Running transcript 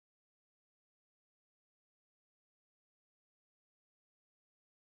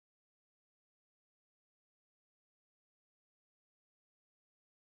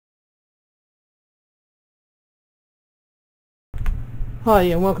Hi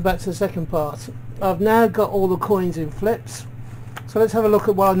and welcome back to the second part. I've now got all the coins in flips, so let's have a look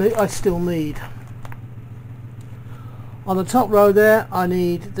at what I still need. On the top row there I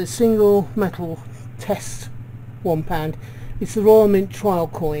need the single metal test £1. It's the Royal Mint trial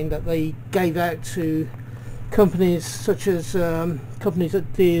coin that they gave out to companies such as companies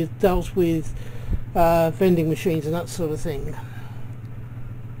that dealt with vending machines and that sort of thing.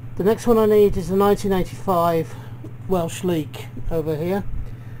 The next one I need is the 1985 Welsh Leek over here,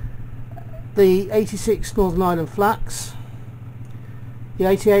 the 86 Northern Ireland Flax, the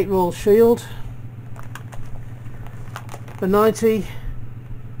 88 Royal Shield, the 90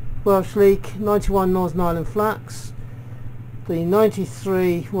 Welsh Leek, 91 Northern Ireland Flax, the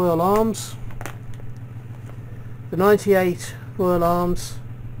 93 Royal Arms, the 98 Royal Arms,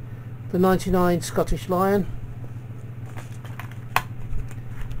 the 99 Scottish Lion.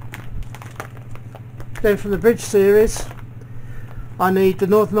 Then from the Bridge series I need the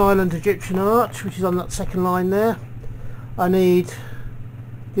Northern Ireland Egyptian Arch, which is on that second line there. I need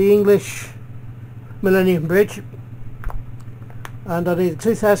the English Millennium Bridge, and I need the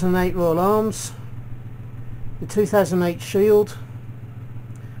 2008 Royal Arms, the 2008 Shield,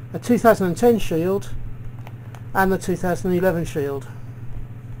 a 2010 Shield and the 2011 Shield.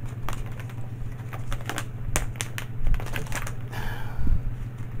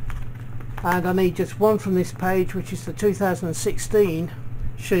 And I need just one from this page, which is the 2016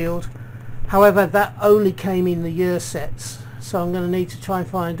 Shield. However, that only came in the year sets, so I'm going to need to try and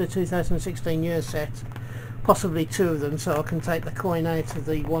find the 2016 year set, possibly two of them, so I can take the coin out of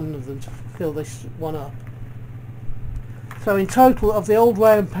the one of them to fill this one up. So in total of the old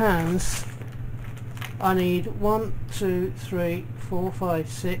round pounds I need 1, 2, 3, 4, 5,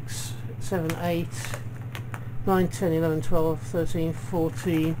 6, 7, 8, 9, 10, 11, 12, 13,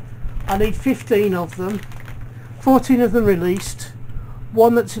 14. I need 15 of them, 14 of them released,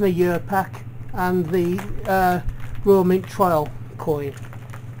 one that's in a year pack, and the Royal Mint trial coin.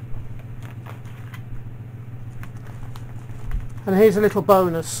 And here's a little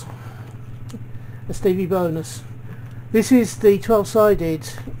bonus, a Stevie bonus. This is the 12-sided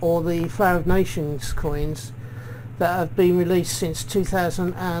or the Flower of Nations coins that have been released since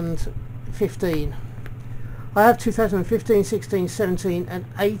 2015. I have 2015, 16, 17 and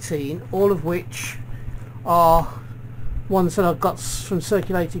 18, all of which are ones that I've got from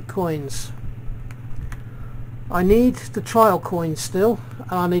circulated coins. I need the trial coins still,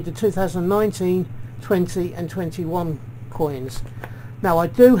 and I need the 2019, 20 and 21 coins. Now I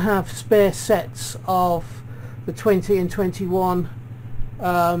do have spare sets of the 20 and 21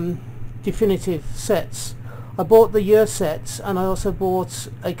 definitive sets. I bought the year sets, and I also bought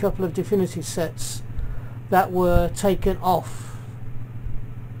a couple of definitive sets that were taken off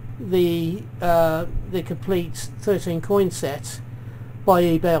the complete 13 coin set by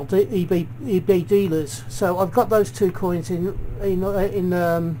eBay dealers. So I've got those two coins in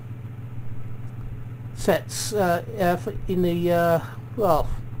sets in the well,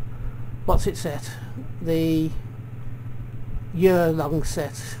 what's it set? The year-long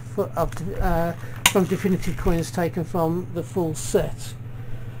set from definitive coins taken from the full set.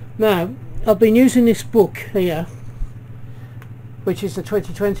 Now I've been using this book here, which is the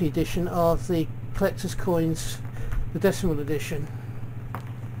 2020 edition of the Collector's Coins, the Decimal Edition,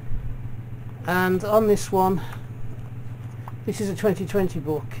 and on this one, this is a 2020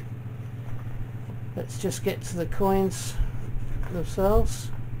 book. Let's just get to the coins themselves.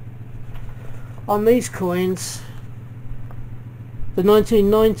 On these coins, the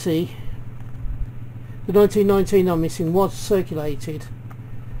 1919 I'm missing was circulated,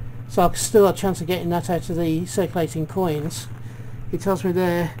 so I've still a chance of getting that out of the circulating coins. It tells me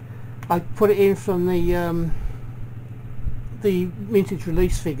there I put it in from the mintage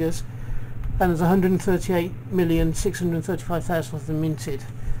release figures, and there's 138,635,000 of them minted,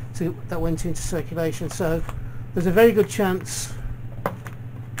 so that went into circulation. So there's a very good chance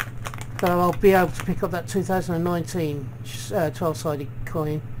that I'll be able to pick up that 2019 12-sided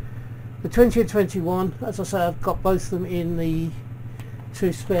coin. The 20 and 21, as I say, I've got both of them in the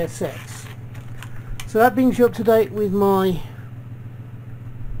two spare sets. So that brings you up to date with my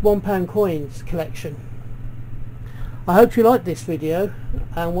 £1 coins collection. I hope you liked this video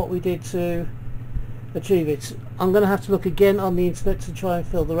and what we did to achieve it. I'm going to have to look again on the internet to try and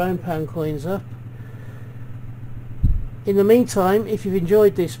fill the round pound coins up. In the meantime, if you've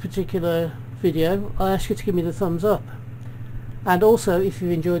enjoyed this particular video, I ask you to give me the thumbs up. And also, if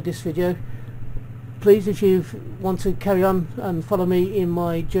you've enjoyed this video, please, if you want to carry on and follow me in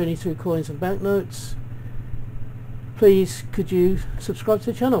my journey through coins and banknotes, please could you subscribe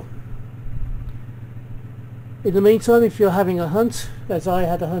to the channel. In the meantime, if you're having a hunt, as I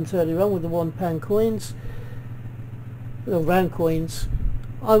had a hunt earlier on with the £1 coins, or round coins,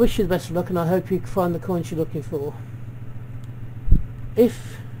 I wish you the best of luck and I hope you can find the coins you're looking for.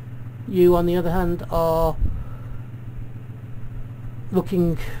 If you, on the other hand, are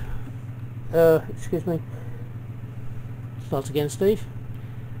looking, excuse me, start again, Steve.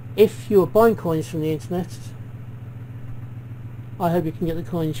 If you are buying coins from the internet, I hope you can get the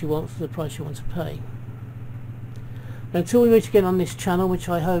coins you want for the price you want to pay. Until we meet again on this channel, which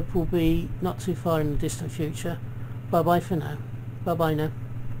I hope will be not too far in the distant future, bye bye for now. Bye bye now.